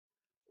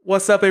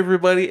What's up,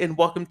 everybody, and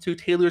welcome to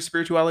Taylor's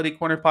Spirituality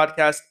Corner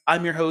podcast.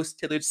 I'm your host,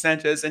 Taylor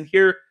Sanchez, and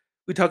here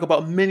we talk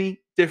about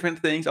many different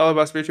things all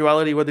about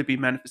spirituality, whether it be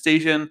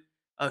manifestation,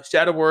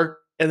 shadow work,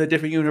 and the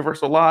different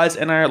universal laws.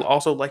 And I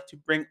also like to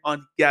bring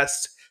on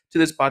guests to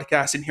this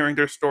podcast and hearing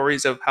their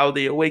stories of how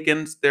they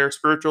awakened their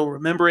spiritual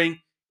remembering,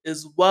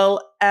 as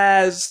well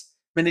as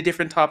many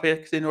different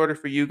topics in order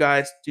for you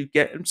guys to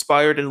get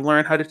inspired and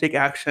learn how to take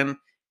action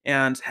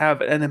and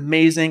have an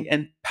amazing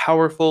and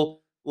powerful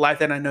life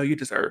that I know you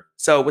deserve.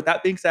 So, with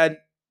that being said,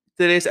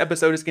 today's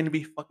episode is going to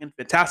be fucking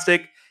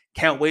fantastic.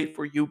 Can't wait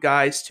for you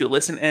guys to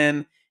listen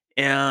in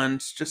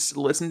and just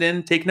listen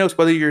in, take notes,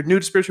 whether you're new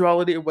to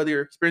spirituality or whether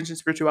you're experiencing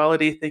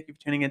spirituality. Thank you for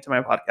tuning into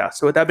my podcast.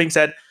 So, with that being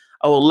said,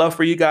 I would love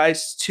for you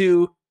guys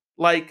to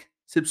like,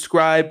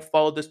 subscribe,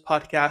 follow this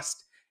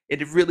podcast.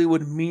 It really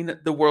would mean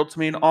the world to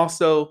me. And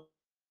also,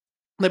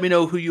 let me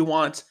know who you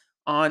want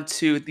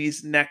onto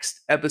these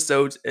next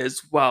episodes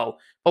as well.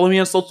 Follow me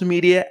on social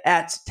media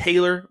at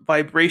Taylor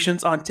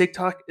Vibrations on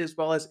TikTok as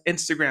well as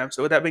Instagram.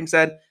 So, with that being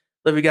said,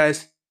 love you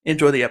guys.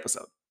 Enjoy the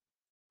episode,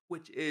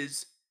 which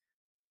is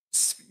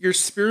your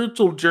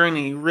spiritual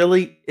journey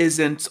really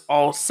isn't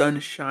all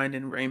sunshine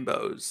and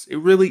rainbows. It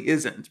really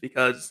isn't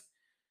because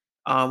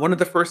one of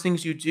the first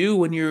things you do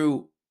when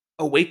you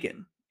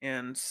awaken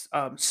and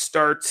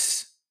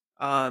start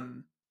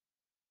um,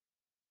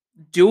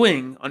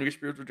 doing on your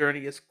spiritual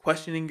journey is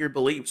questioning your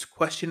beliefs,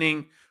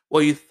 questioning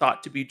what you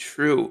thought to be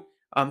true,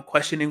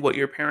 questioning what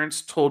your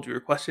parents told you, or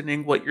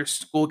questioning what your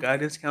school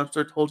guidance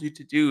counselor told you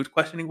to do,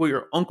 questioning what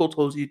your uncle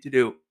told you to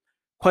do,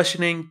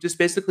 questioning just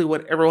basically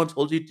what everyone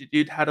told you to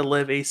do, how to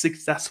live a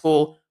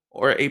successful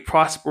or a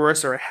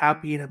prosperous or a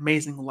happy and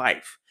amazing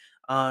life.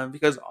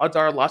 Because odds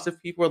are lots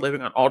of people are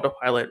living on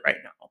autopilot right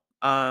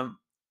now.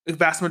 The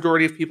vast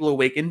majority of people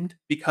awakened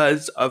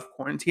because of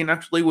quarantine,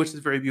 actually, which is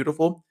very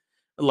beautiful.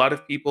 A lot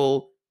of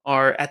people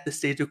are at the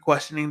stage of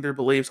questioning their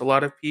beliefs. A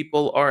lot of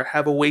people are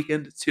have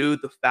awakened to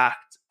the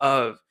fact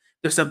of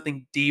there's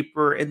something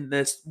deeper in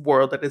this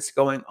world that is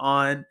going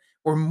on.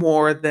 We're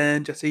more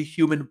than just a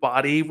human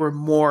body.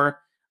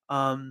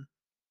 Um,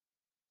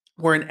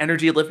 we're an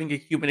energy living a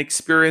human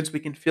experience. We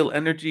can feel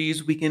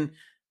energies. We can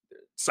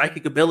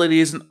psychic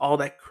abilities and all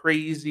that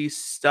crazy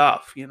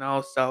stuff.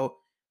 So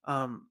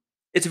um,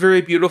 it's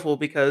very beautiful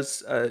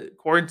because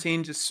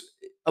quarantine just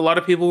a lot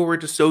of people were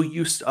just so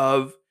used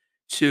of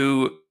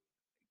to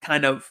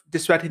kind of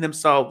distracting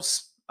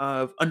themselves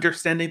of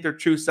understanding their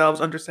true selves,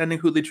 understanding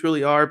who they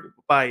truly are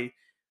by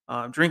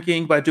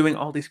drinking, by doing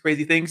all these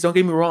crazy things. Don't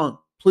get me wrong.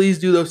 Please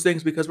do those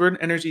things because we're an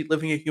energy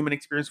living a human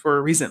experience for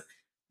a reason.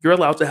 You're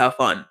allowed to have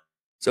fun.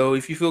 So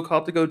if you feel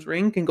called to go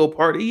drink and go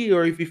party,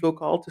 or if you feel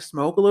called to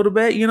smoke a little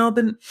bit,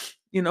 then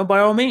by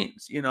all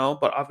means,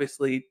 but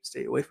obviously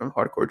stay away from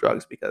hardcore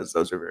drugs because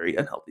those are very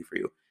unhealthy for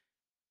you.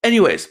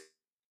 Anyways,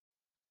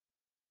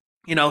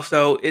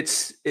 so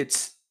it's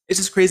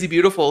just crazy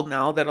beautiful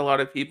now that a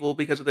lot of people,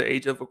 because of the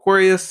age of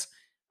Aquarius,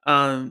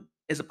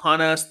 is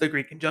upon us. The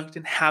Great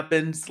Conjunction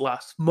happens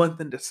last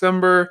month in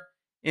December,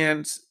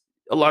 and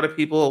a lot of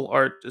people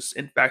are just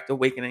in fact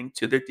awakening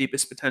to their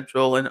deepest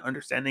potential and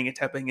understanding and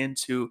tapping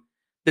into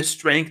the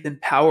strength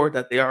and power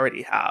that they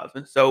already have.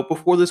 And so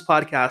before this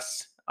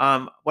podcast,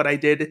 what I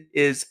did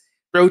is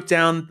wrote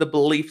down the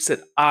beliefs that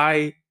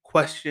I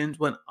questioned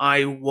when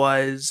I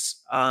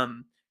was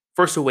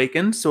first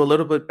awakened. So a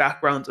little bit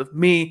background of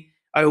me.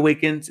 I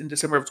awakened in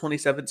December of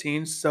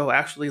 2017. So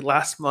actually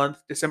last month,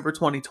 December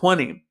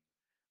 2020,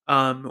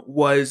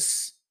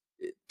 was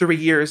 3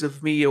 years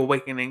of me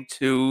awakening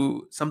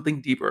to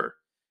something deeper.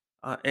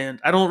 And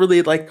I don't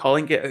really like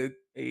calling it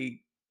a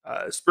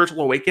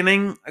spiritual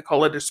awakening. I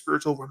call it a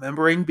spiritual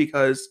remembering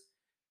because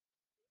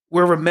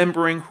we're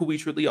remembering who we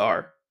truly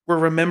are. We're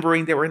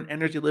remembering that we're an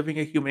energy living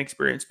a human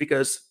experience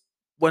because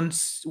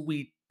once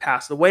we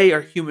pass away,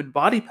 our human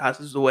body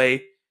passes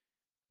away,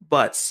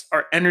 but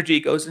our energy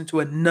goes into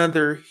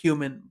another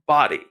human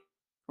body,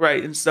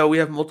 right? And so we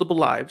have multiple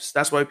lives.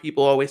 That's why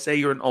people always say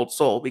you're an old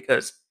soul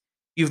because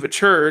you've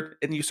matured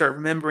and you start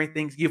remembering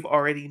things you've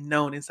already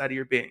known inside of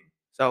your being.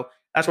 So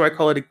that's why I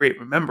call it a great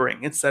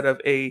remembering instead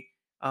of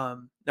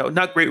no,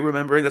 not great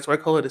remembering. That's why I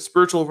call it a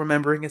spiritual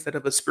remembering instead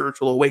of a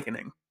spiritual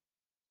awakening.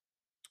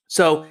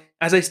 So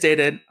as I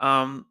stated,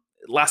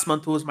 last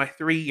month was my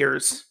 3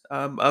 years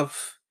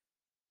of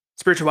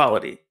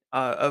spirituality,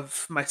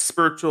 of my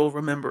spiritual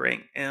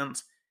remembering, and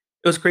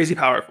it was crazy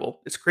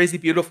powerful. It's crazy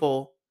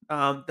beautiful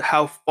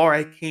how far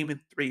I came in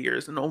 3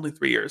 years, and only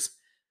 3 years.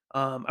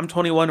 I'm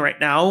 21 right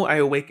now. I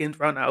awakened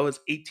around I was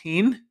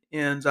 18,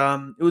 and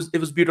it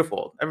was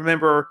beautiful. I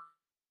remember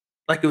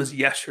like it was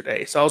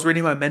yesterday. So I was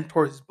reading my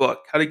mentor's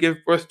book, How to Give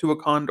Birth to a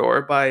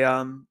Condor by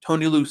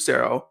Tony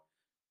Lucero.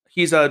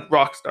 He's a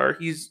rock star.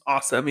 He's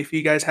awesome. If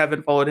you guys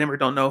haven't followed him or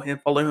don't know him,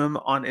 follow him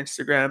on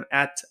Instagram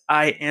at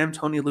I am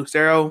Tony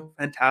Lucero.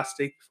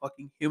 Fantastic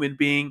fucking human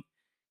being.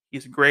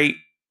 He's great.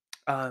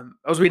 I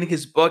was reading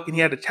his book and he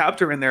had a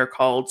chapter in there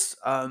called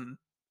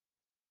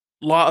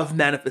Law of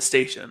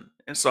Manifestation.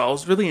 And so I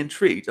was really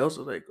intrigued. I was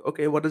like,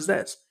 okay, what is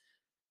this?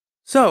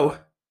 So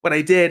what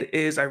I did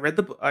is I read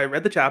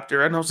the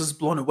chapter and I was just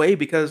blown away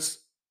because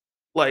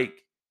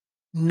like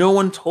no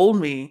one told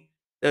me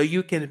that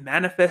you can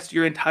manifest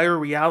your entire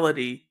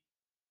reality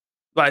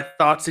by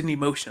thoughts and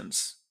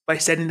emotions, by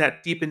setting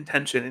that deep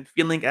intention and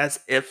feeling as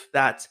if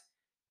that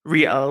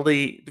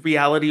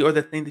reality or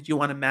the thing that you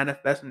want to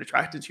manifest and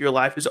attract into your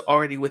life is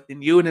already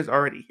within you and is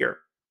already here.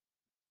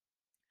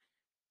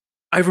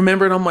 I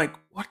remember and I'm like,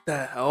 what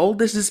the hell?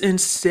 This is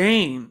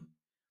insane.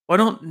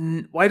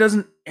 Why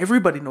doesn't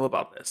everybody know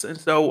about this? And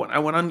so when I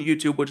went on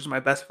YouTube, which is my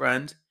best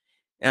friend,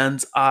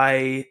 and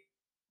I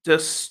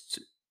just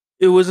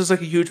it was just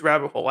like a huge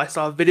rabbit hole. I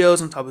saw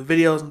videos on top of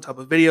videos on top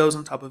of videos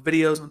on top of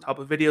videos on top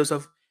of videos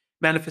of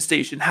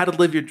manifestation, how to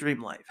live your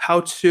dream life,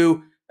 how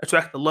to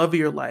attract the love of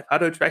your life, how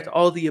to attract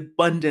all the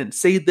abundance.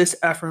 Say this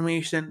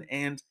affirmation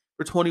and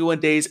for 21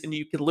 days and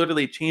you can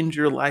literally change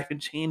your life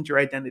and change your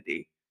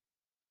identity.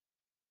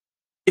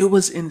 It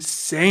was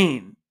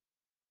insane.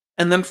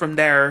 And then from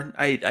there,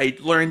 I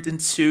learned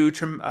into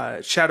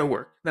shadow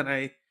work. Then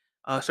I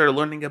started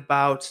learning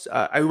about.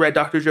 I read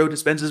Dr. Joe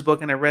Dispenza's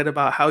book, and I read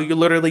about how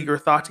your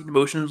thoughts and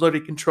emotions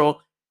literally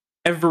control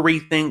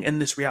everything in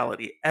this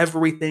reality,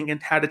 everything,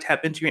 and how to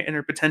tap into your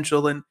inner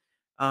potential and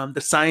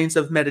the science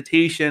of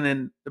meditation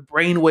and the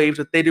brain waves,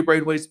 the theta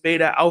brain waves,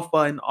 beta, alpha,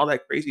 and all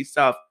that crazy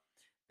stuff.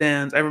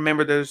 Then I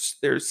remember there's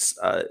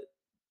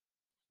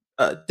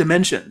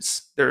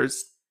dimensions.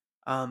 There's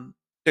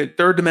a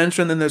third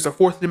dimension, then there's a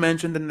fourth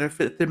dimension, then there's a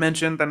fifth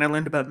dimension. Then I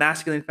learned about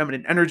masculine and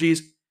feminine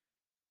energies,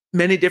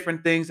 many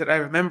different things that I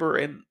remember.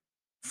 And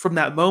from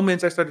that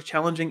moment, I started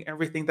challenging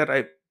everything that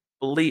I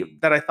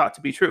believed that I thought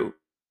to be true.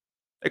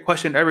 I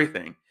questioned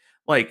everything.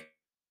 Like,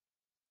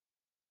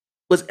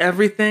 was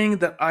everything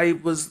that I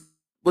was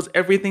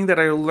everything that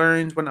I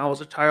learned when I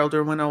was a child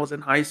or when I was in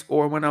high school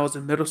or when I was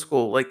in middle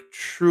school, like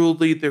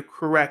truly the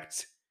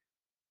correct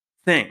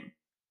thing?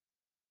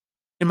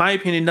 In my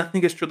opinion,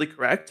 nothing is truly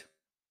correct.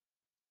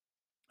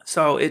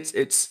 So it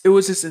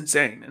was just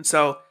insane. And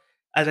so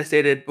as I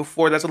stated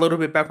before, that's a little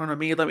bit background on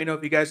me. Let me know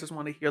if you guys just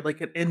want to hear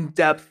like an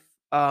in-depth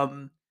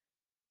um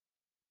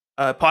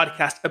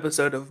podcast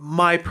episode of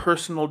my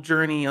personal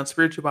journey on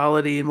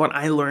spirituality and what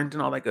I learned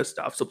and all that good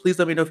stuff. So please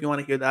let me know if you want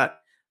to hear that.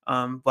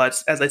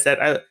 But as I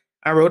said,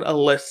 I wrote a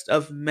list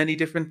of many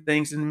different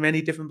things and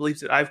many different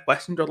beliefs that I've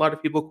questioned or a lot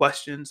of people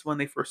questions when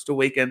they first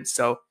awakened.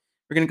 So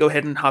we're gonna go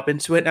ahead and hop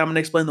into it. Now I'm gonna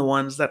explain the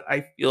ones that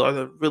I feel are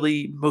the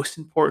really most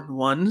important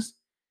ones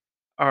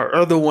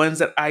are the ones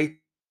that I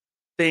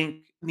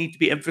think need to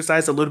be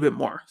emphasized a little bit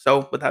more.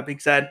 So, with that being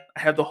said, I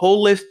have the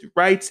whole list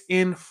right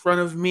in front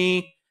of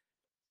me.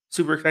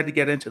 Super excited to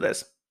get into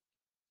this.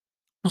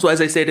 So, as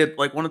I stated,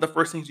 like one of the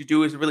first things you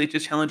do is really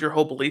just challenge your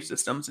whole belief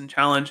systems and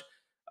challenge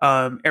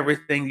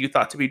everything you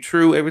thought to be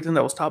true, everything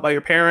that was taught by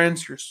your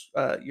parents,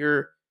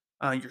 your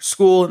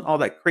school, and all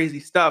that crazy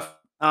stuff.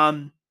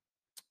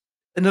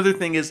 Another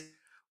thing is,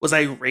 was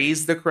I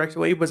raised the correct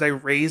way? Was I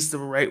raised the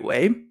right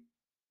way?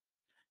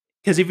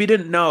 Because if you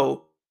didn't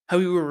know, how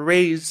you were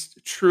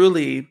raised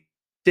truly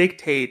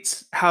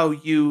dictates how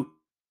you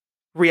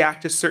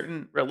react to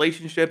certain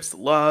relationships,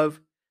 love,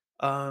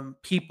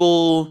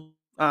 people,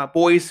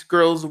 boys,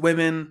 girls,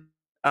 women,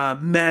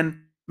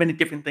 men, many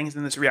different things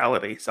in this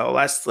reality. So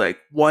that's like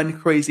one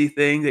crazy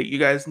thing that you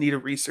guys need to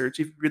research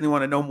if you really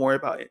want to know more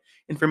about it,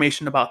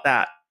 information about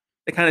that.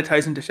 It kind of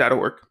ties into shadow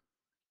work.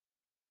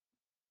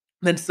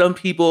 Then some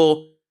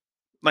people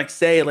like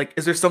say like,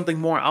 is there something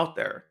more out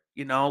there?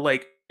 You know,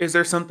 like is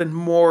there something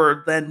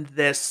more than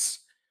this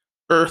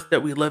earth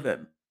that we live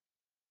in?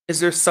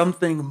 Is there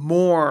something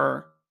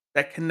more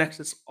that connects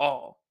us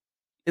all?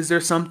 Is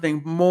there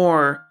something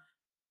more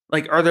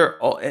like are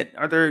there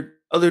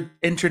other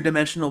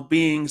interdimensional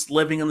beings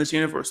living in this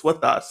universe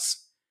with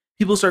us?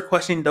 People start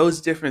questioning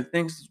those different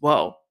things as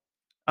well.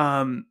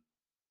 Um,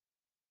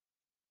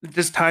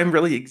 does time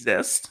really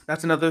exist?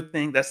 That's another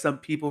thing that some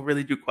people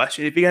really do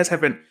question. If you guys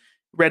haven't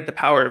read The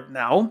Power of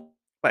Now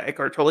by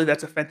Eckhart Tolle,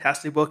 that's a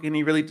fantastic book, and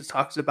he really just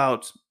talks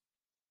about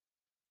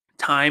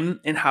time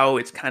and how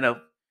it's kind of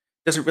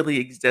doesn't really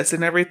exist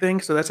and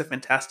everything. So that's a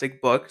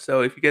fantastic book.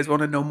 So if you guys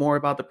want to know more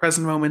about the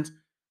present moment,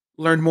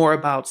 learn more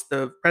about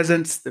the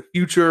present, the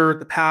future,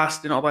 the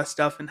past, and all that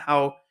stuff, and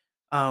how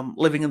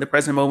living in the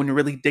present moment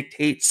really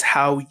dictates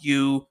how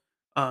you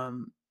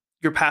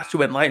your path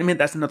to enlightenment.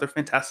 That's another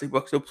fantastic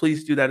book. So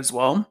please do that as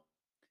well.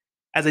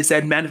 As I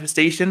said,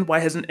 manifestation. Why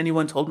hasn't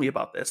anyone told me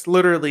about this?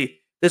 Literally,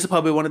 this is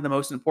probably one of the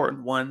most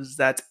important ones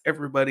that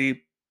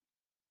everybody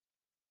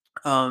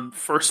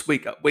first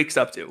wakes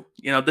up to.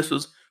 You know, this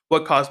was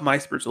what caused my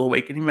spiritual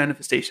awakening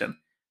manifestation.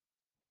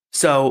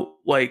 So,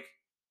 like,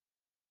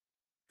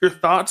 your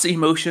thoughts,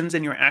 emotions,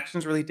 and your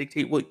actions really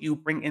dictate what you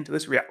bring into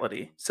this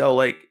reality. So,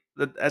 like,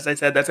 as I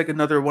said, that's like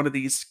another one of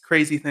these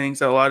crazy things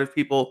that a lot of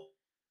people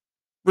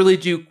really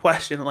do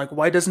question. Like,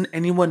 why doesn't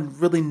anyone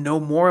really know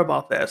more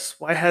about this?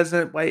 Why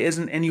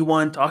isn't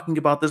anyone talking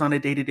about this on a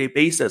day to day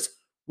basis?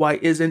 Why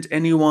isn't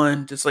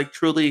anyone just like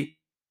truly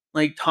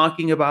like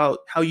talking about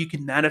how you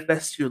can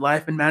manifest your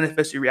life and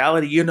manifest your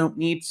reality? You don't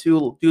need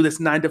to do this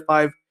 9 to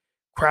 5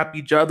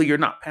 crappy job that you're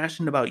not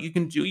passionate about. You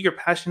can do what you're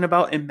passionate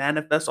about and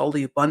manifest all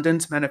the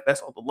abundance,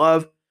 manifest all the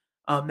love,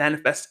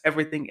 manifest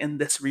everything in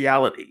this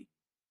reality.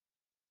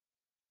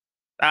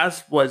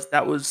 That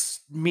was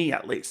me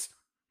at least.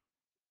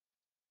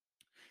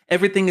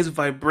 Everything is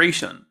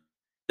vibration.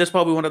 That's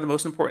probably one of the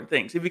most important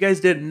things. If you guys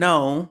didn't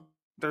know,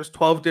 there's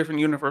 12 different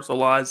universal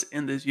laws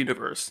in this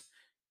universe.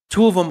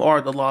 Two of them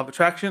are the law of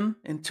attraction,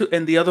 and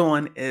the other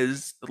one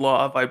is the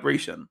law of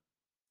vibration.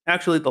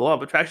 Actually, the law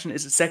of attraction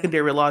is a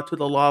secondary law to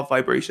the law of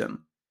vibration.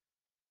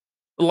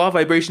 The law of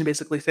vibration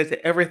basically says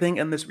that everything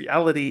in this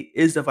reality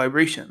is a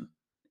vibration.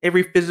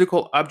 Every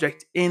physical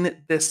object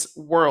in this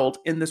world,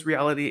 in this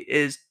reality,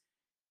 is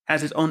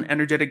has its own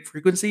energetic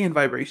frequency and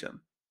vibration.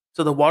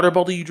 So the water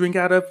bottle you drink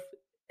out of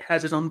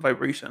has its own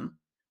vibration.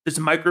 This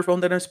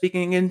microphone that I'm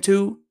speaking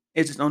into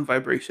is its own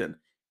vibration.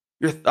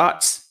 Your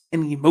thoughts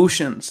and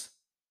emotions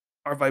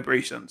are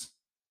vibrations.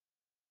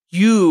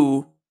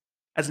 You,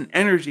 as an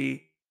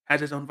energy,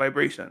 has its own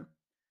vibration.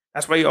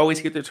 That's why you always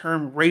hear the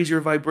term raise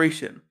your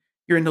vibration.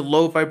 You're in the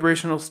low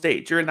vibrational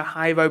state. You're in the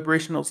high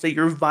vibrational state.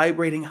 You're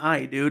vibrating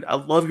high, dude. I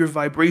love your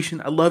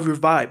vibration. I love your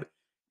vibe.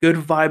 Good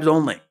vibes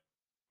only.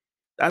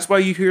 That's why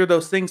you hear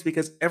those things,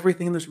 because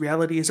everything in this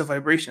reality is a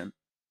vibration.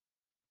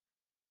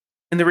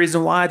 And the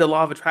reason why the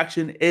law of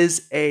attraction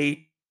is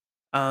a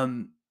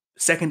um,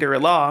 secondary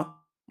law,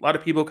 a lot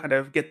of people kind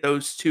of get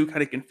those two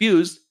kind of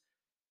confused.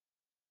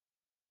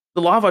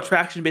 The law of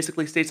attraction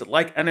basically states that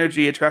like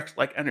energy attracts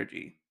like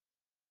energy.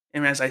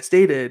 And as I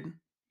stated,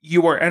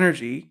 you are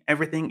energy.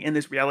 Everything in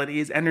this reality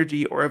is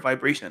energy or a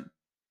vibration.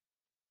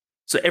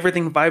 So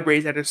everything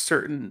vibrates at a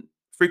certain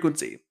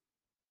frequency,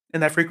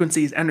 and that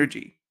frequency is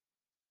energy.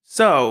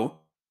 So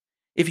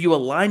if you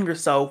align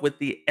yourself with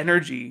the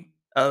energy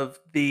of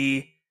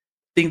the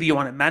thing that you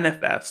want to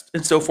manifest,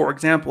 and so for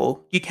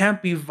example, you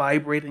can't be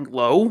vibrating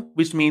low,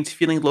 which means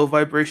feeling low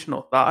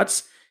vibrational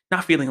thoughts,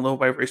 not feeling low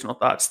vibrational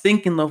thoughts,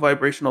 thinking low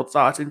vibrational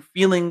thoughts, and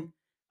feeling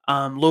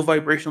low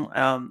vibrational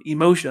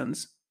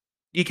emotions.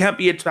 You can't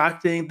be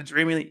attracting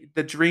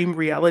the dream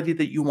reality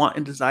that you want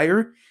and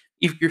desire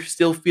if you're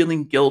still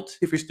feeling guilt,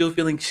 if you're still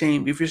feeling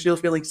shame, if you're still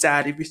feeling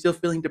sad, if you're still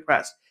feeling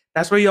depressed.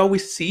 That's why you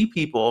always see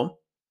people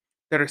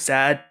that are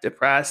sad,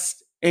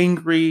 depressed,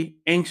 angry,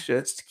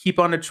 anxious, to keep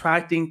on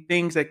attracting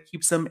things that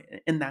keeps them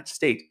in that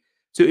state.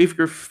 So if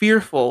you're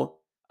fearful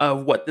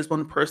of what this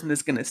one person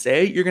is going to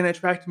say, you're going to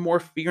attract more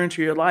fear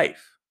into your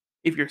life.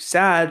 If you're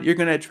sad, you're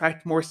going to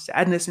attract more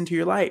sadness into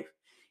your life.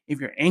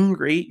 If you're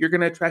angry, you're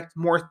going to attract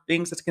more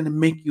things that's going to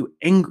make you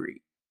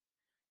angry.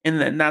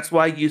 And then that's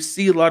why you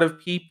see a lot of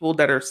people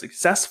that are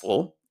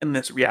successful in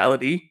this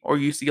reality, or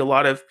you see a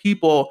lot of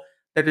people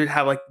that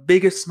have like the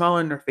biggest smile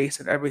on their face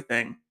and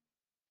everything.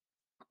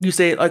 You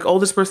say like, oh,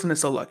 this person is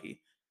so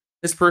lucky.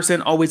 This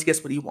person always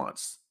gets what he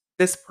wants.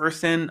 This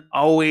person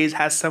always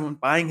has someone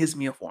buying his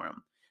meal for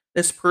him.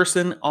 This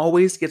person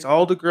always gets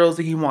all the girls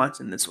that he wants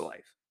in this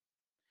life.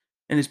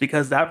 And it's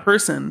because that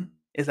person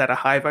is at a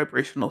high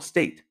vibrational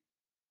state.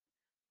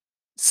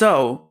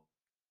 So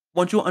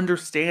once you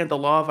understand the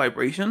law of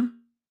vibration,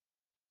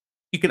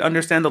 you can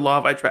understand the law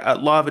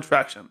of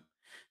attraction.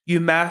 You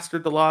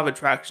mastered the law of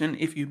attraction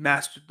if you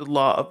mastered the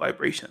law of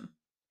vibration.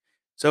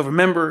 So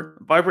remember,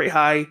 vibrate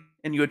high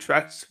and you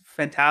attract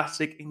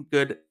fantastic and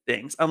good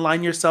things.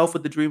 Align yourself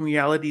with the dream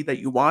reality that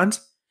you want.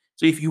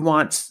 So if you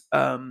want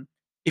to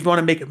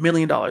make $1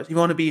 million, if you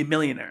want to be a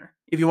millionaire,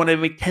 if you want to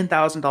make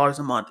 $10,000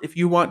 a month, if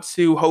you want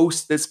to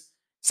host this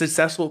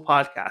successful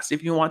podcast,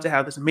 if you want to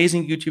have this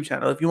amazing YouTube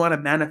channel, if you want to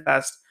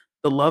manifest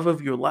the love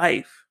of your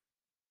life,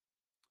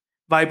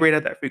 vibrate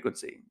at that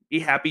frequency.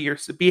 Be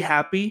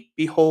happy,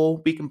 be whole,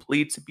 be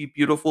complete, be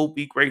beautiful,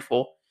 be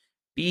grateful,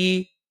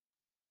 be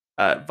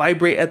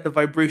vibrate at the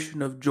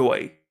vibration of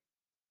joy.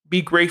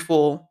 Be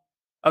grateful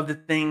of the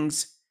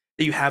things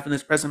that you have in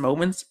this present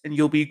moments, and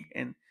you'll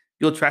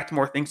attract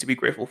more things to be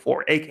grateful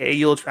for. AKA,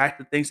 you'll attract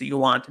the things that you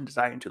want and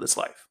desire into this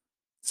life.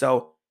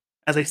 So,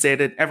 as I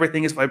stated,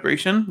 everything is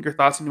vibration. Your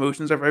thoughts and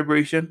emotions are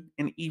vibration,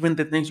 and even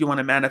the things you want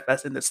to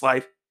manifest in this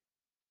life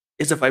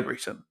is a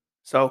vibration.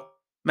 So,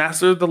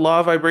 master the law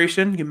of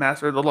vibration. You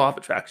master the law of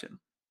attraction.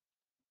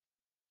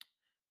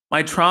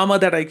 My trauma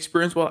that I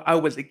experienced while I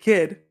was a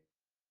kid,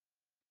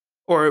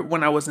 or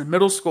when I was in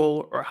middle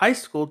school or high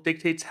school,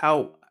 dictates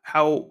how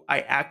I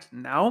act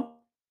now.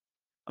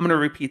 I'm going to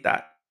repeat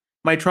that.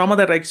 My trauma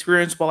that I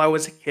experienced while I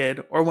was a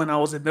kid or when I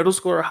was in middle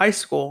school or high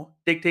school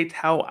dictates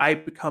how I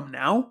become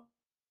now.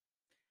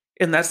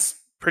 And that's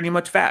pretty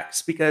much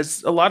facts,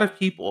 because a lot of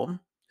people,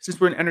 since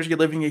we're an energy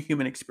living a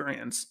human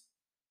experience,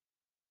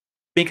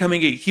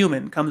 becoming a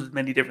human comes with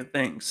many different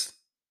things,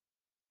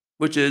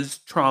 which is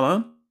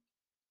trauma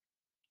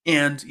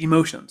and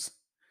emotions.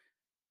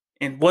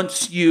 And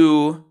once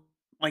you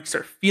like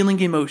start feeling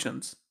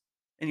emotions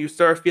and you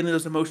start feeling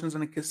those emotions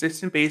on a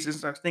consistent basis,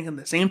 start thinking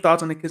the same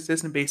thoughts on a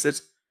consistent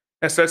basis,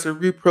 that starts to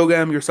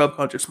reprogram your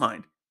subconscious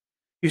mind.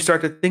 You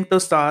start to think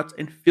those thoughts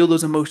and feel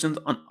those emotions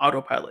on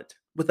autopilot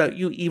without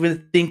you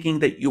even thinking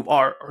that you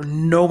are or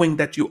knowing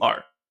that you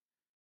are.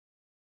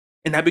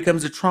 And that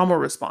becomes a trauma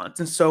response.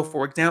 And so,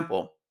 for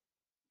example,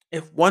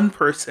 if one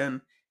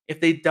person if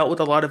they dealt with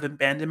a lot of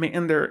abandonment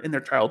in their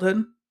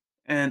childhood,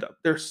 and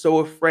they're so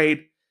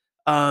afraid,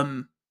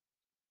 um,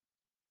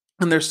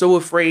 and they're so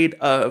afraid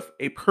of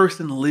a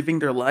person living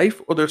their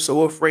life, or they're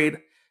so afraid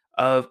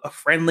of a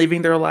friend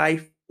living their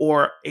life,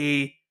 or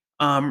a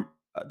um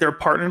their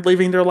partner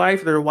living their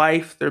life, their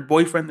wife, their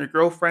boyfriend, their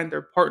girlfriend,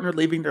 their partner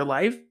living their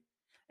life,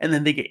 and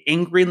then they get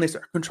angry and they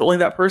start controlling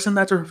that person.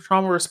 That's a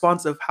trauma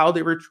response of how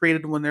they were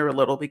treated when they were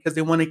little, because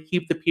they want to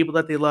keep the people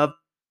that they love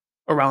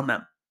around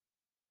them.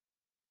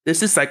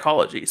 This is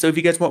psychology. So if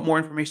you guys want more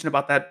information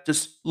about that,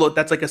 just look.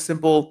 That's like a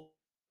simple,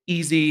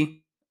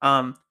 easy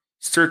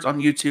search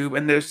on YouTube,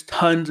 and there's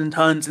tons and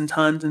tons and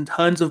tons and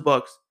tons of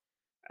books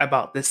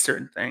about this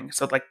certain thing.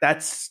 So like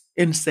that's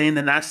insane,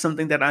 and that's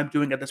something that I'm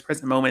doing at this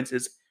present moment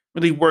is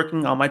really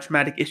working on my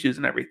traumatic issues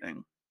and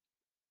everything.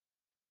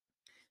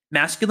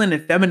 Masculine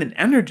and feminine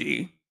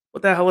energy.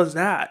 What the hell is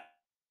that?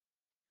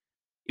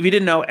 If you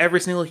didn't know,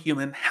 every single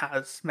human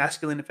has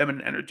masculine and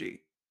feminine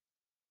energy,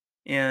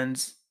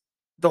 and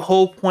the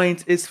whole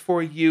point is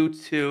for you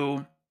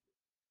to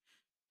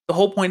the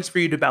whole point is for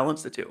you to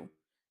balance the two.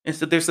 And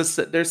so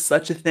there's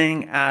such a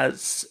thing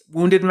as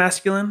wounded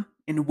masculine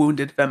and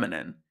wounded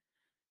feminine.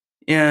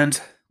 And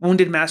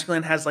wounded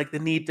masculine has like the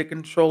need to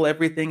control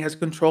everything, has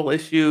control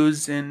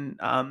issues, and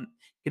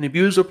can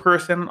abuse a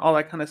person, all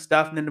that kind of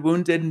stuff. And then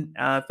wounded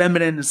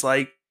feminine is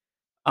like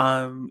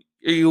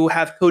you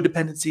have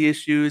codependency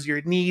issues,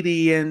 you're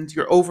needy, and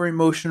you're over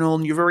emotional,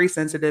 and you're very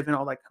sensitive, and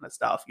all that kind of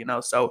stuff.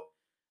 So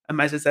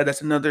as I said,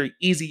 that's another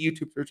easy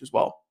YouTube search as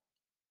well.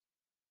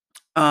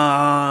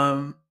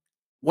 Um,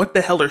 what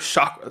the hell are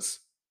chakras?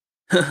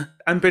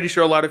 I'm pretty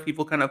sure a lot of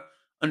people kind of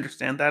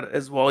understand that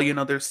as well.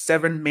 There's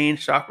seven main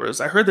chakras.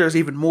 I heard there's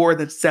even more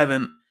than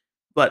seven,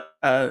 but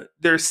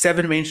there's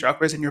seven main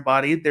chakras in your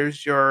body.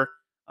 There's your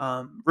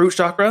root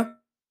chakra.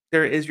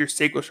 There is your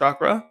sacral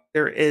chakra.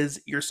 There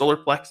is your solar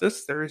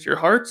plexus. There is your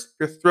heart,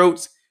 your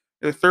throat,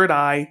 your third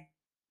eye,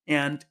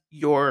 and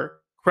your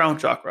crown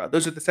chakra.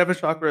 Those are the seven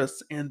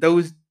chakras, and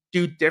those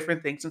do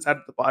different things inside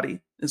of the body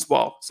as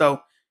well.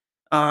 So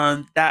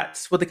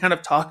that's what they kind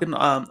of talk in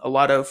a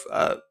lot of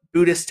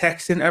Buddhist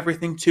texts and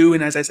everything too.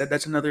 And as I said,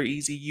 that's another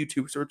easy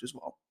YouTube search as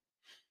well.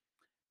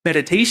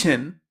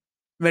 Meditation.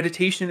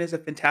 Meditation is a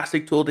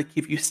fantastic tool to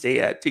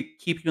to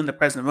keep you in the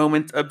present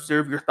moment,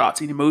 observe your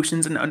thoughts and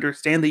emotions, and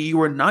understand that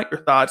you are not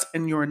your thoughts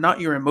and you are not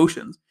your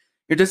emotions.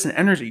 You're just an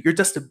energy. You're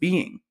just a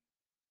being.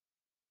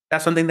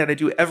 That's something that I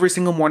do every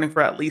single morning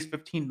for at least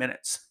 15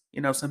 minutes.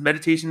 So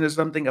meditation is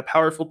a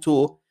powerful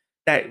tool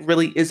that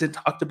really isn't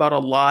talked about a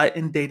lot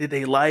in day to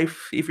day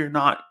life. If you're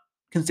not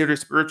considered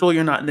spiritual,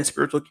 you're not in the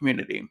spiritual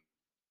community.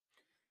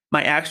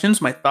 My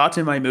actions, my thoughts,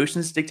 and my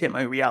emotions dictate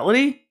my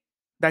reality.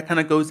 That kind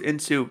of goes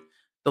into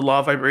the law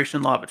of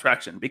vibration, law of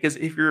attraction. Because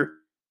if you're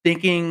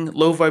thinking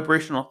low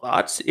vibrational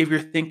thoughts, if you're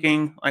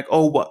thinking like,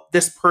 oh, what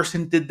this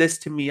person did this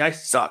to me, I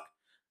suck.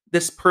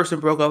 This person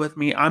broke up with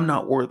me, I'm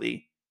not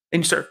worthy.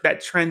 And you start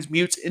that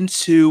transmutes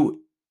into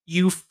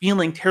you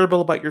feeling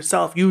terrible about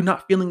yourself, you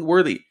not feeling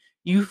worthy,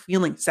 you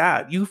feeling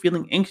sad, you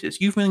feeling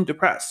anxious, you feeling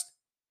depressed.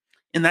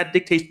 And that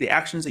dictates the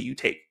actions that you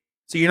take.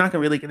 So you're not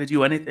really going to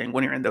do anything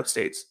when you're in those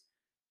states.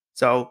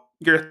 So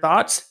your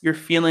thoughts, your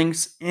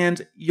feelings,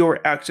 and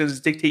your actions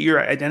dictate your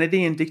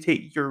identity and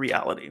dictate your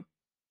reality.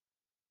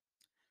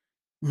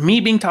 Me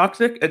being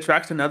toxic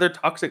attracts another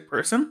toxic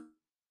person.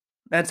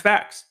 That's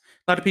facts.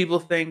 A lot of people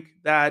think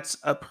that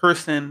a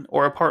person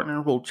or a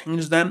partner will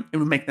change them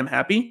and will make them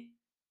happy,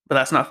 but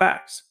that's not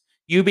facts.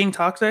 You being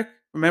toxic,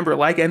 remember,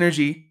 like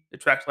energy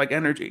attracts like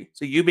energy.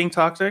 So you being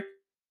toxic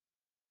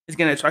is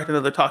going to attract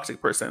another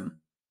toxic person.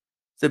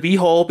 So be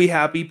whole, be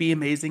happy, be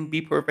amazing,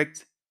 be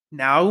perfect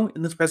now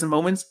in this present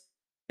moments,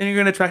 and you're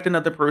going to attract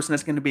another person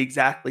that's going to be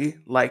exactly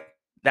like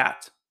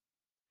that.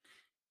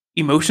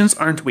 Emotions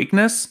aren't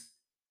weakness.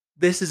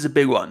 This is a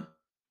big one.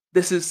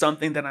 This is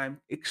something that I'm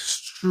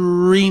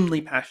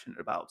extremely passionate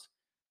about.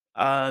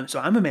 So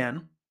I'm a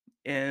man,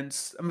 and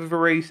I'm a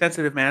very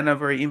sensitive man, a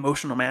very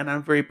emotional man.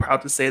 I'm very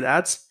proud to say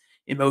that.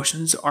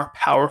 Emotions are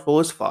powerful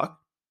as fuck.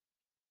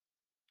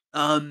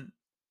 Um,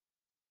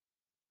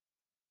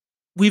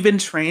 we've been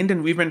trained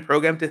and we've been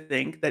programmed to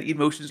think that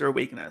emotions are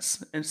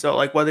weakness. And so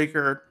like whether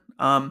you're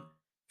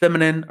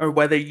feminine or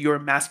whether you're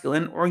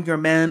masculine or you're a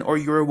man or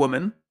you're a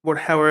woman, or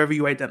however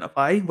you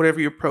identify, whatever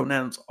your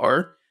pronouns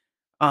are,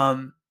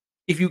 um,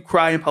 if you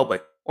cry in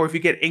public or if you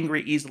get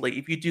angry easily,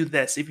 if you do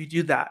this, if you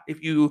do that,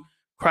 if you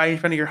cry in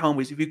front of your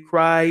homies, if you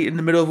cry in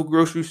the middle of a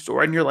grocery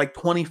store and you're like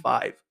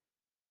 25,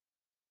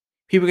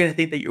 people are going to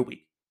think that you're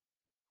weak,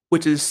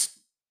 which is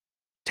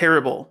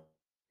terrible.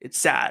 It's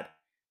sad.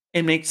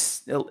 It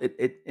makes me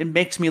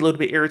a little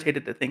bit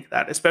irritated to think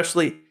that,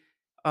 especially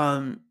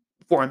um,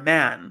 for a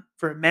man.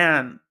 For a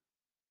man,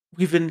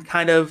 we've been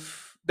kind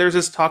of there's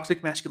this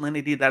toxic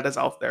masculinity that is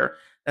out there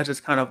that's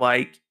just kind of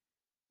like,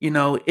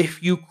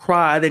 if you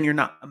cry, then you're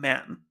not a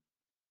man.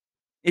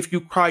 If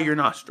you cry, you're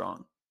not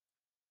strong.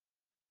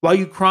 Why are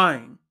you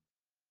crying?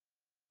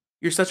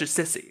 You're such a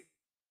sissy.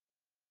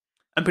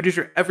 I'm pretty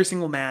sure every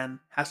single man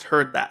has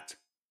heard that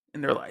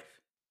in their life,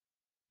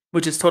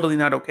 which is totally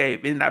not okay.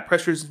 And that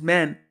pressures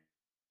men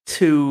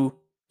to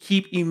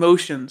keep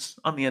emotions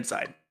on the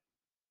inside.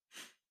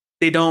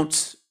 They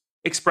don't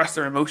express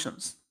their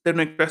emotions. They don't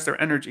express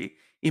their energy.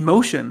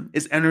 Emotion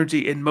is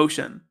energy in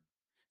motion.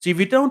 So if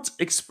you don't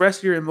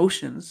express your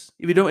emotions,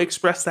 if you don't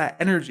express that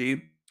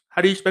energy,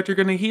 how do you expect you're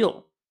going to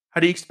heal?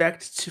 How do you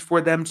expect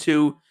for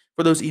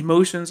those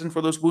emotions and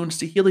for those wounds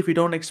to heal if you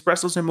don't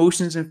express those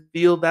emotions and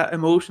feel that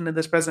emotion in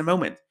this present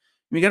moment?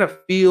 You got to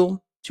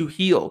feel to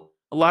heal.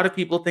 A lot of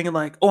people thinking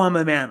like, "Oh, I'm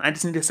a man. I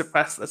just need to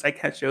suppress this. I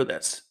can't show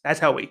this." That's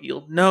how we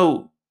heal.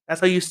 No,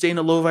 that's how you stay in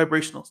a low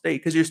vibrational state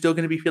because you're still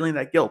going to be feeling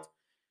that guilt.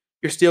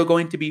 You're still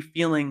going to be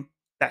feeling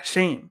that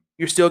shame.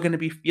 You're still going to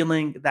be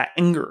feeling that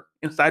anger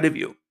inside of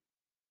you.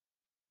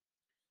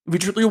 If you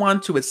truly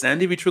want to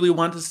ascend, if you truly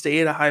want to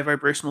stay at a high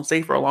vibrational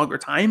state for a longer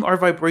time, our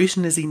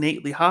vibration is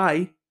innately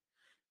high.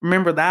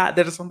 Remember that.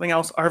 That is something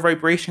else. Our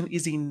vibration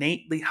is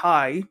innately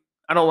high.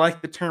 I don't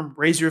like the term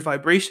raise your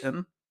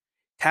vibration.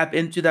 Tap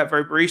into that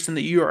vibration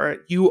that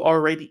you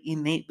already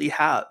innately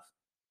have.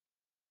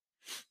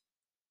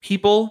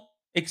 People,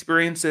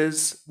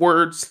 experiences,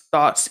 words,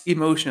 thoughts,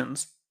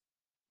 emotions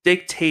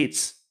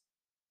dictates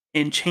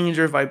and change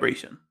our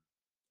vibration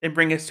and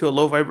bring us to a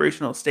low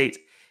vibrational state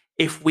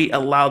if we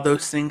allow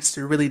those things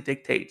to really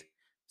dictate.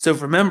 So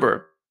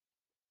remember,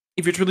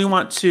 if you truly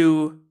want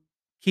to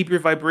keep your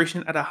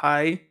vibration at a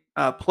high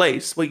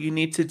place, what you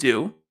need to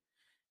do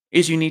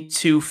is you need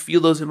to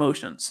feel those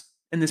emotions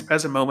in this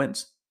present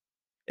moment.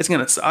 It's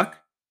going to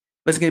suck,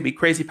 but it's going to be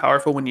crazy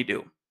powerful when you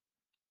do.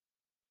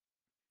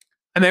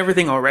 I'm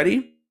everything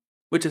already,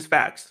 which is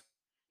facts.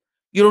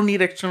 You don't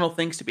need external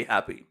things to be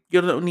happy. You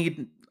don't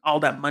need all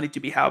that money to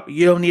be happy.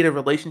 You don't need a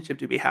relationship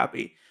to be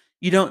happy.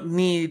 You don't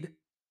need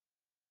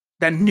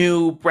that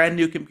brand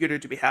new computer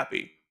to be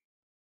happy.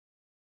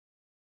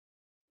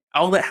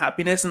 All that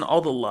happiness and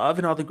all the love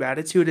and all the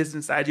gratitude is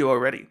inside you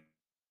already.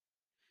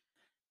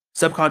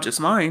 Subconscious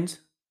mind,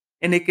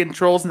 and it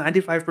controls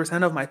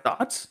 95% of my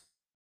thoughts.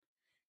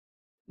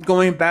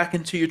 Going back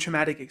into your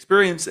traumatic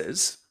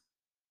experiences,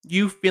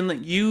 you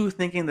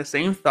thinking the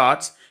same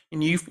thoughts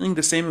and you feeling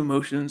the same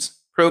emotions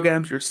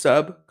programs your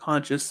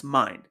subconscious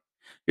mind.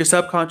 Your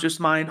subconscious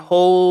mind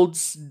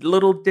holds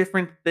little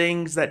different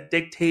things that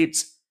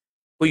dictates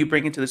what you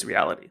bring into this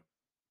reality.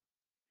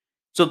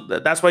 So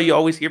that's why you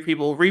always hear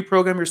people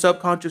reprogram your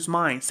subconscious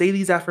mind. Say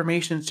these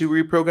affirmations to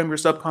reprogram your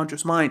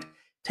subconscious mind.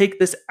 Take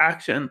this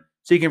action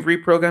so you can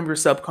reprogram your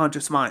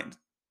subconscious mind.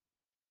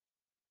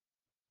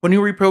 When you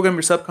reprogram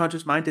your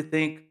subconscious mind to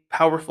think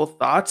powerful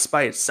thoughts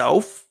by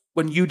itself,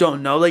 when you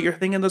don't know that you're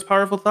thinking those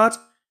powerful thoughts,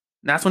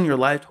 that's when your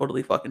life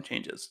totally fucking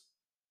changes.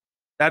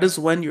 That is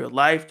when your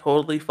life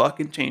totally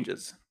fucking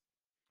changes.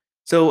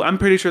 So I'm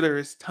pretty sure there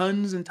is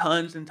tons and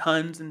tons and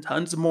tons and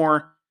tons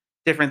more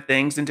different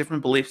things and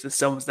different belief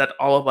systems that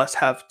all of us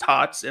have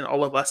taught and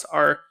all of us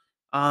are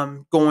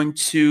going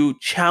to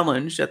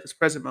challenge at this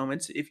present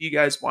moment. If you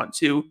guys want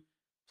to,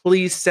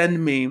 please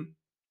send me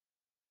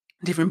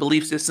different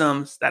belief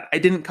systems that I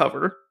didn't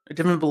cover,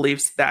 different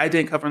beliefs that I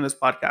didn't cover in this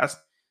podcast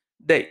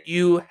that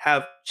you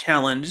have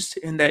challenged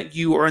and that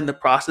you are in the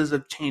process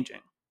of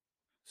changing.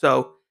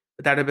 So,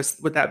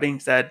 with that being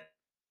said,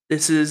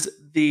 this is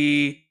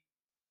the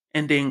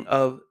ending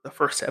of the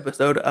first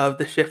episode of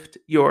the Shift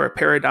Your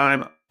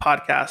Paradigm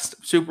podcast.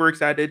 I'm super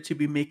excited to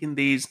be making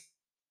these.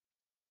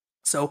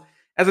 So,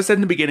 as I said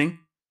in the beginning,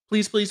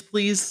 please, please,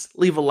 please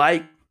leave a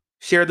like,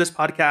 share this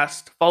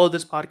podcast, follow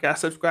this podcast,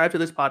 subscribe to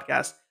this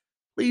podcast.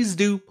 Please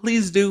do,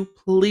 please do,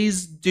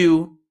 please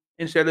do,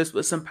 and share this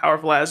with some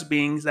powerful ass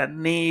beings that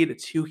need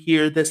to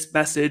hear this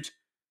message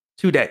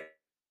today.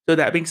 So,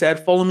 that being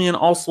said, follow me on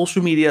all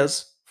social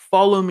medias.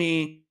 Follow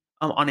me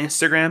on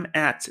Instagram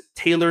at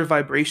Taylor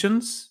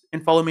Vibrations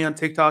and follow me on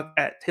TikTok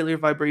at Taylor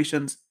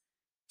Vibrations.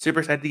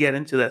 Super excited to get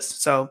into this.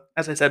 So,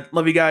 as I said,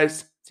 love you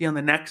guys. See you on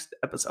the next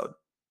episode.